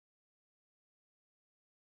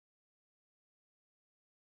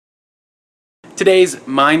Today's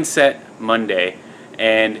Mindset Monday,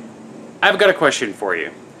 and I've got a question for you.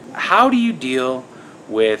 How do you deal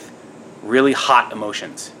with really hot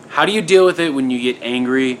emotions? How do you deal with it when you get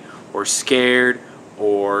angry or scared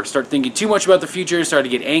or start thinking too much about the future, start to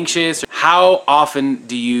get anxious? How often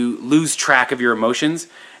do you lose track of your emotions?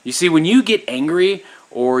 You see, when you get angry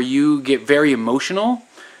or you get very emotional,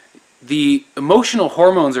 the emotional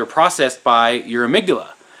hormones are processed by your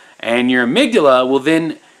amygdala, and your amygdala will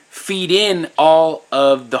then feed in all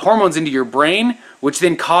of the hormones into your brain, which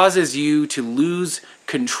then causes you to lose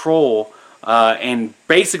control and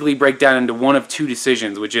basically break down into one of two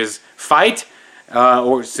decisions, which is fight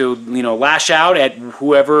or lash out at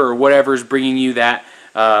whoever or whatever is bringing you that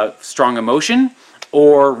strong emotion,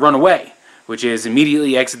 or run away, which is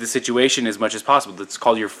immediately exit the situation as much as possible. It's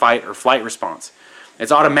called your fight or flight response.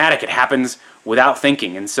 It's automatic. It happens without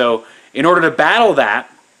thinking. And so in order to battle that,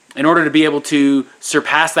 in order to be able to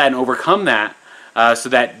surpass that and overcome that, so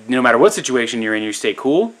that no matter what situation you're in, you stay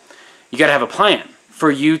cool, you got to have a plan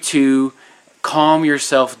for you to calm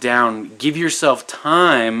yourself down, give yourself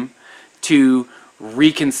time to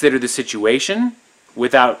reconsider the situation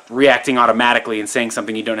without reacting automatically and saying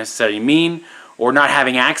something you don't necessarily mean, or not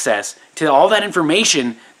having access to all that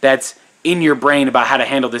information that's in your brain about how to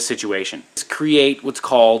handle this situation. Create what's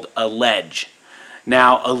called a ledge.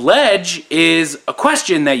 Now, a ledge is a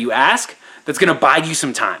question that you ask that's going to buy you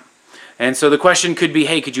some time. And so the question could be,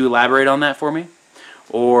 hey, could you elaborate on that for me?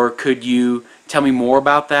 Or could you tell me more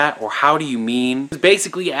about that? Or how do you mean? It's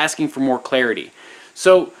basically asking for more clarity.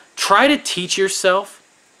 So try to teach yourself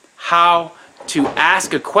how to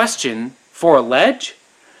ask a question for a ledge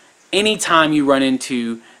anytime you run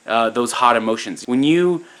into those hot emotions. When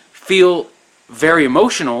you feel very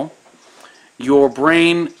emotional, your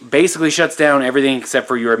brain basically shuts down everything except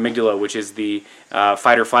for your amygdala, which is the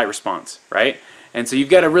fight or flight response, right? And so you've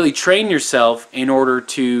got to really train yourself in order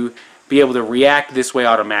to be able to react this way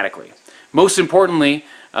automatically. Most importantly,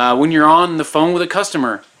 when you're on the phone with a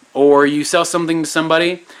customer or you sell something to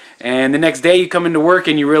somebody and the next day you come into work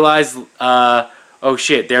and you realize, oh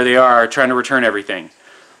shit, there they are trying to return everything.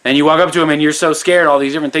 And you walk up to them and you're so scared, all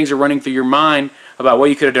these different things are running through your mind about what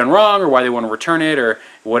you could have done wrong or why they want to return it or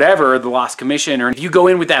whatever, the lost commission. Or if you go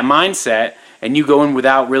in with that mindset and you go in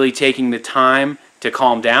without really taking the time to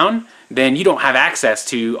calm down, then you don't have access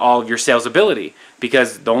to all of your sales ability,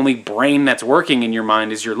 because the only brain that's working in your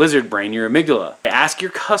mind is your lizard brain, your amygdala. Ask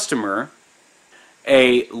your customer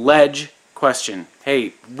a ledge question.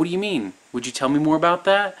 Hey, what do you mean? Would you tell me more about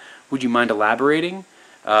that? Would you mind elaborating?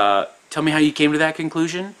 Tell me how you came to that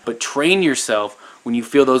conclusion. But train yourself when you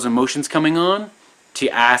feel those emotions coming on to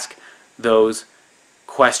ask those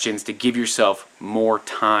questions, to give yourself more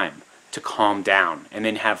time to calm down and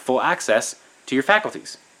then have full access to your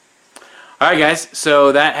faculties. All right, guys,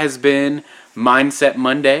 so that has been Mindset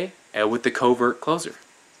Monday with the Covert Closer.